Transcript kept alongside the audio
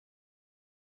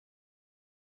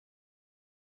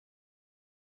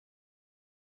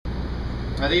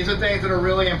Now these are things that are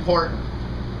really important.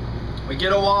 We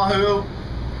get a Wahoo,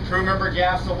 crew member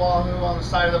gaffs the Wahoo on the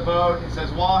side of the boat. It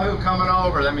says Wahoo coming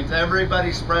over. That means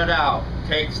everybody spread out.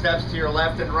 Take steps to your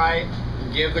left and right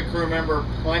and give the crew member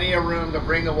plenty of room to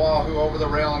bring the Wahoo over the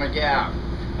rail in a gaff.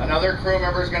 Another crew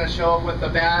member is going to show up with the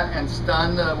bat and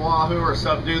stun the Wahoo or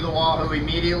subdue the Wahoo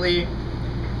immediately.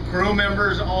 Crew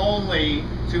members only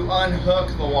to unhook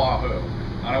the Wahoo.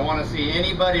 I don't want to see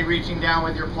anybody reaching down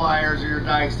with your pliers or your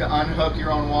dikes to unhook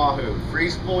your own Wahoo. Free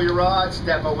spool your rod,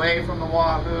 step away from the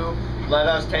Wahoo, let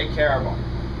us take care of them.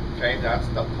 Okay, that's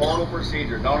the total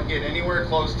procedure. Don't get anywhere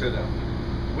close to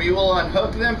them. We will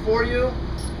unhook them for you,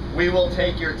 we will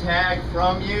take your tag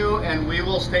from you, and we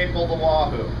will staple the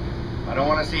Wahoo. I don't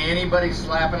want to see anybody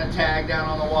slapping a tag down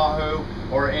on the Wahoo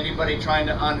or anybody trying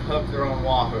to unhook their own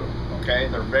Wahoo. Okay,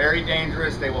 they're very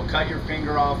dangerous. They will cut your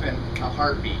finger off in a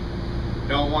heartbeat.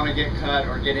 Don't want to get cut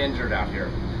or get injured out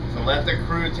here. So let the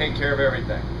crew take care of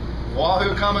everything.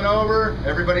 Wahoo coming over,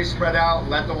 everybody spread out,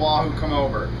 let the Wahoo come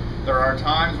over. There are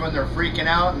times when they're freaking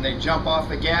out and they jump off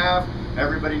the gaff.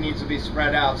 Everybody needs to be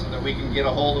spread out so that we can get a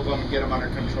hold of them and get them under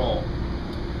control.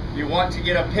 If you want to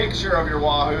get a picture of your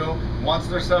Wahoo, once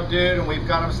they're subdued and we've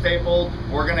got them stapled,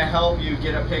 we're going to help you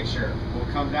get a picture. We'll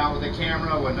come down with a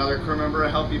camera, with another crew member to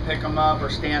help you pick them up or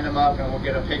stand them up, and we'll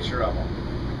get a picture of them.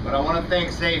 But I want to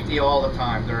think safety all the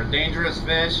time. They're a dangerous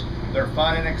fish, they're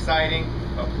fun and exciting,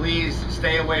 but please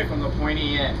stay away from the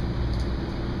pointy end.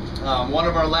 One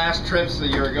of our last trips a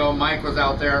year ago, Mike was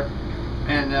out there,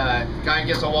 and guy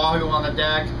gets a Wahoo on the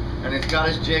deck, and he's got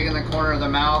his jig in the corner of the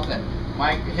mouth, and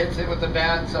Mike hits it with the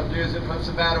bat, subdues it, puts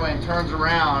the bat away, and turns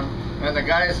around, and the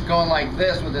guy's going like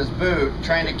this with his boot,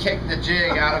 trying to kick the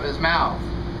jig out of his mouth.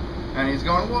 And he's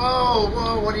going, whoa,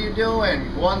 whoa, what are you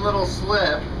doing? One little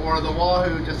slip, or the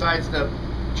Wahoo decides to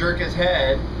jerk his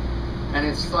head, and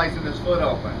it's slicing his foot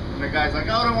open. And the guy's like,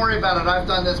 oh, don't worry about it, I've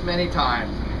done this many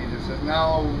times. And he just says,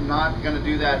 no, not gonna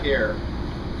do that here.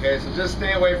 Okay, so just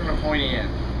stay away from the pointy end.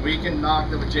 We can knock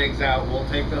the jigs out, we'll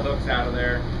take the hooks out of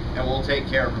there, and we'll take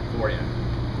care of them for you.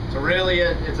 So really,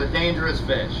 it's a dangerous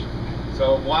fish.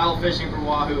 So while fishing for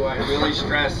Wahoo, I really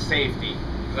stress safety,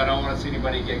 because I don't want to see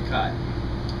anybody get cut.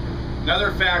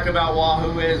 Another fact about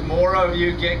Wahoo is more of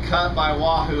you get cut by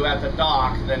Wahoo at the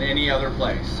dock than any other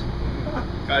place.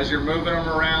 Because you're moving them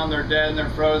around, they're dead and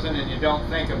they're frozen, and you don't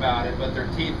think about it, but their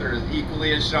teeth are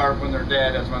equally as sharp when they're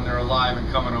dead as when they're alive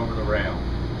and coming over the rail.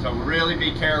 So really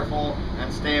be careful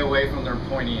and stay away from their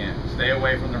pointy end. Stay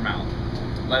away from their mouth.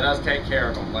 Let us take care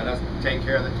of them. Let us take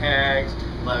care of the tags.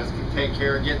 Let us take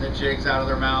care of getting the jigs out of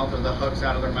their mouth or the hooks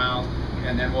out of their mouth,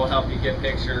 and then we'll help you get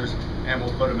pictures and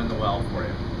we'll put them in the well for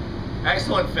you.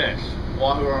 Excellent fish.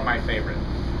 Wahoo are my favorite.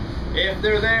 If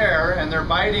they're there and they're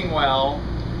biting well,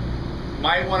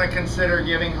 might want to consider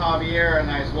giving Javier a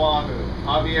nice Wahoo.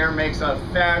 Javier makes a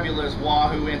fabulous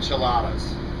Wahoo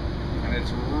enchiladas, and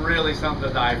it's really something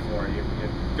to die for. You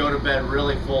go to bed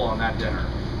really full on that dinner.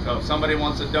 So if somebody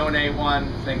wants to donate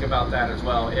one, think about that as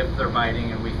well if they're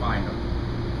biting and we find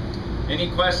them. Any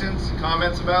questions,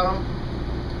 comments about them?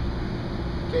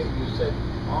 Okay, you said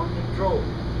on the troll.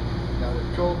 Now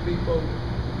the troll people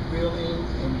reel in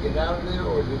and get out of there,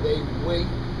 or do they wait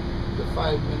the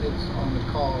 5 minutes on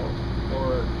the call,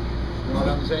 or you know what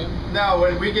I'm saying? No,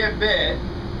 when we get bit,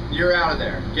 you're out of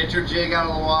there. Get your jig out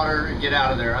of the water and get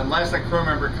out of there, unless a crew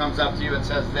member comes up to you and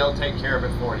says they'll take care of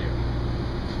it for you.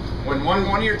 When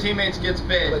one of your teammates gets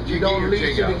bit, but you get your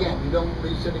jig out. You don't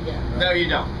release it again, right? No, you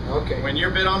don't. Okay. When you're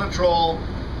bit on a troll,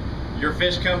 your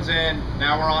fish comes in,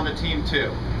 now we're on to team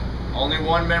 2. Only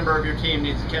one member of your team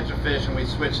needs to catch a fish and we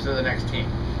switch to the next team.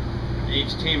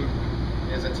 Each team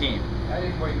is a team. I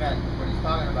think what he meant, what he's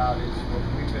talking about is what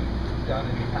we've been done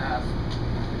in the past.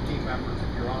 The team members,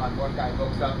 if you're on, one guy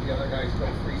hooks up, the other guys go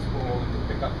free spool and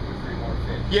pick up 2 or 3 more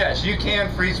fish. Yes, you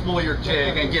can free spool your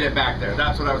jig and get it back there.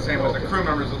 That's what I was saying, but the crew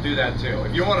members will do that too.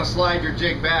 If you want to slide your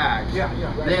jig back,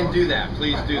 then do that.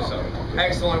 Please do so.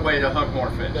 Excellent way to hook more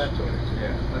fish.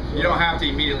 You don't have to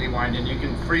immediately wind in. You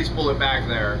can free spool it back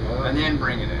there and then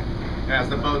bring it in as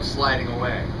the boat's sliding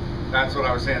away. That's what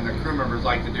I was saying the crew members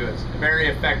like to do. It's a very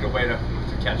effective way to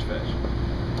catch fish,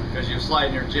 because you're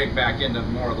sliding your jig back into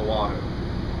more of the water.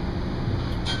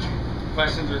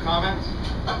 Questions or comments?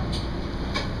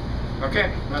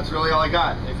 Okay, that's really all I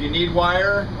got. If you need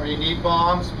wire or you need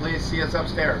bombs, please see us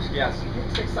upstairs. Yes?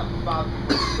 Say something about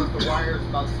the wires,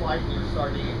 about sliding your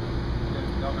sardine.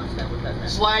 I don't understand what that meant.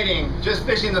 Sliding, just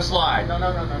fishing the slide. No.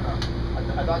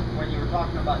 I thought when you were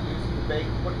talking about using the bait,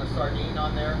 putting the sardine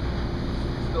on there,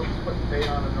 you're still just putting the bait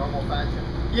on a normal fashion?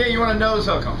 Yeah, you want to nose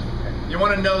hook them. Okay. You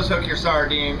want to nose hook your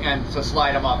sardine and to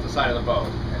slide them off the side of the boat.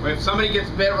 And If somebody gets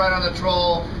bit right on the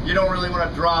troll, you don't really want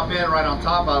to drop in right on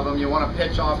top of them. You want to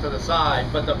pitch off to the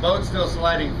side, but the boat's still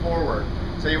sliding forward.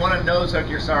 So you want to nose hook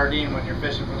your sardine when you're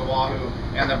fishing for the wahoo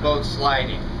and the boat's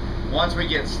sliding. Once we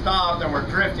get stopped and we're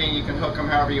drifting, you can hook them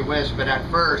however you wish, but at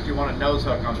first you want to nose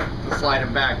hook them to slide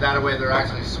them back. That way they're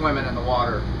actually swimming in the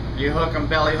water. You hook them,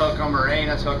 belly hook them, or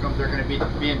anus hook them, they're going to be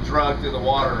being drugged through the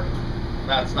water.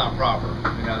 That's not proper.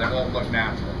 You know, they won't look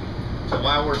natural. So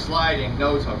while we're sliding,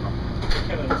 nose hook them.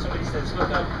 Kevin, when somebody says hook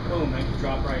up, boom, I can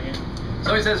drop right in.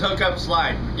 Somebody says hook up,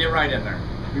 slide, get right in there.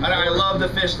 And I love to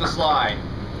fish the slide.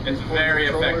 It's a very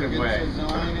effective way.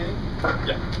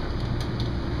 Yeah.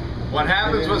 What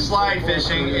happens with slide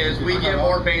fishing is we get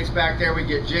more baits back there, we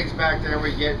get jigs back there,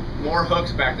 we get more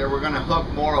hooks back there. We're going to hook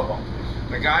more of them.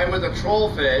 The guy with a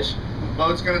troll fish, the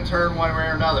boat's going to turn one way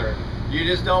or another. You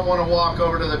just don't want to walk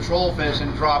over to the troll fish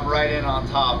and drop right in on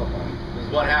top of them. Because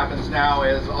what happens now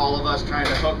is all of us trying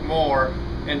to hook more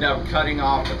end up cutting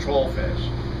off the troll fish.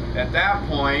 At that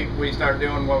point, we start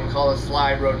doing what we call a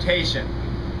slide rotation,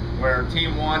 where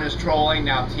team 1 is trolling,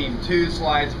 now team 2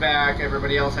 slides back,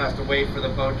 everybody else has to wait for the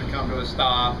boat to come to a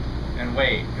stop and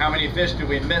wait. How many fish do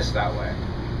we miss that way?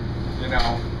 You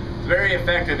know, very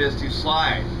effective is to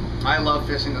slide. I love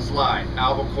fishing the slide.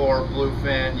 Albacore,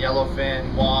 bluefin,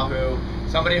 yellowfin, wahoo.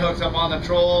 Somebody hooks up on the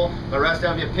troll, the rest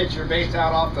of you pitch your baits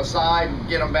out off the side and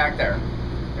get them back there.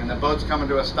 And the boat's coming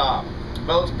to a stop. The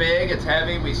boat's big, it's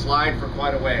heavy, we slide for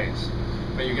quite a ways.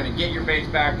 But you're going to get your baits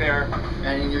back there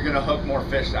and you're going to hook more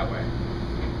fish that way.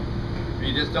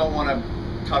 You just don't want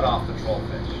to cut off the troll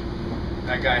fish.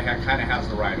 That guy kind of has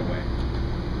the right of way.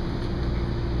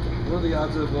 What are the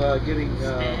odds of getting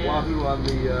wahoo on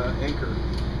the anchor?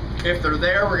 If they're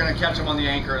there, we're going to catch them on the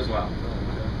anchor as well.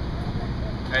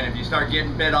 And if you start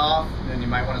getting bit off, then you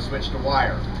might want to switch to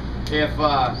wire. If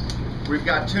we've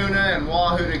got tuna and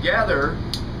wahoo together,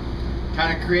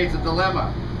 kind of creates a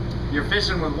dilemma. You're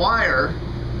fishing with wire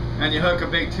and you hook a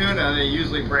big tuna, they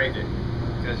usually break it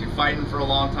because you're fighting for a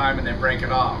long time and they break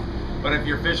it off. But if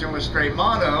you're fishing with straight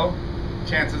mono,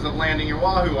 chances of landing your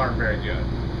wahoo aren't very good.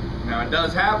 Now it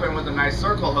does happen with a nice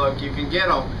circle hook, you can get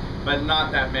them, but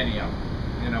not that many of them.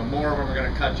 You know, more of them are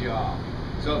going to cut you off.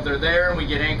 So if they're there and we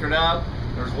get anchored up,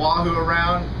 there's wahoo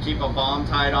around, keep a bomb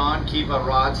tied on, keep a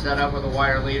rod set up with a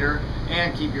wire leader,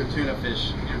 and keep your tuna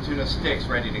fish, your tuna sticks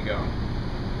ready to go.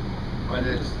 But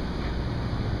it's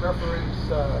preference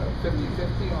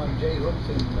 50-50 on J hooks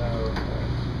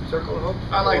and circle hooks?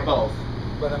 I like both.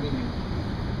 But I mean,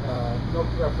 no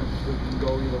preference. We can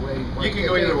go either way. You can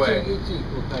go either way. It's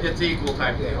equal type. It's equal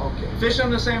type thing. Yeah, okay. Fish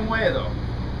them the same way though.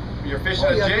 You're fishing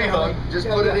a yeah, J hook, just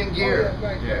put it in gear. Oh, yeah,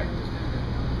 right, yeah. right.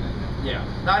 Yeah.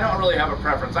 I don't really have a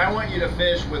preference. I want you to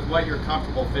fish with what you're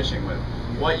comfortable fishing with.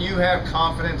 What you have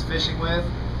confidence fishing with,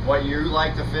 what you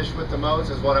like to fish with the most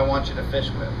is what I want you to fish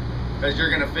with. Because you're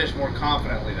going to fish more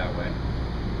confidently that way.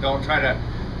 Don't try to,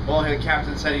 well, the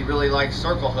captain said he really likes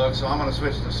circle hooks, so I'm going to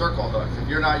switch to circle hooks. If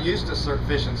you're not used to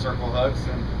fishing circle hooks,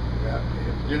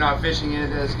 then you're not fishing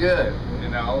it as good, you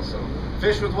know. So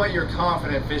fish with what you're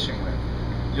confident fishing with.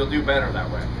 You'll do better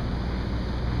that way.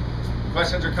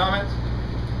 Questions or comments?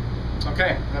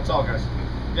 Okay, that's all, guys.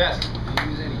 Yes? Do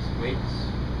you use any weights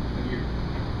when you're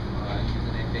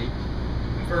using a bait?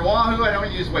 For wahoo, I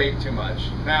don't use weight too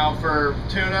much. Now, for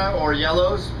tuna or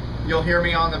yellows, you'll hear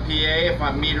me on the PA. If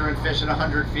I'm metering fish at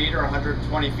 100 feet or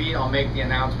 120 feet, I'll make the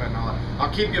announcement.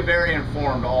 I'll keep you very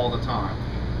informed all the time.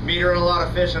 Metering a lot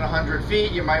of fish at 100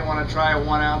 feet, you might want to try a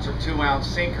 1 ounce or 2 ounce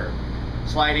sinker,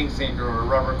 sliding sinker or a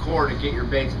rubber core to get your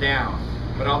baits down.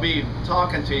 But I'll be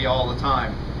talking to you all the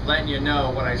time, letting you know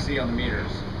what I see on the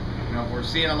meters. You know, if we're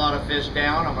seeing a lot of fish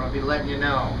down, I'm going to be letting you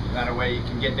know. That way you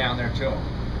can get down there to them.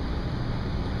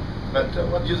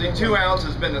 But using 2 ounce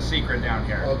has been the secret down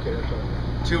here. Okay, that's all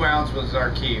right. 2 ounce was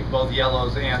our key, both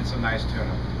yellows and some nice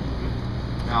tuna.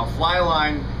 Now, fly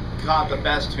line caught the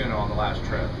best tuna on the last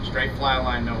trip. Straight fly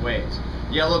line, no weights.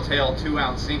 Yellowtail 2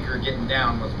 ounce sinker getting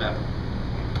down was better.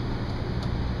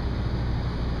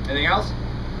 Anything else?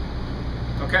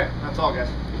 Okay, that's all, guys.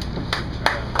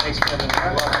 Thanks, Kevin.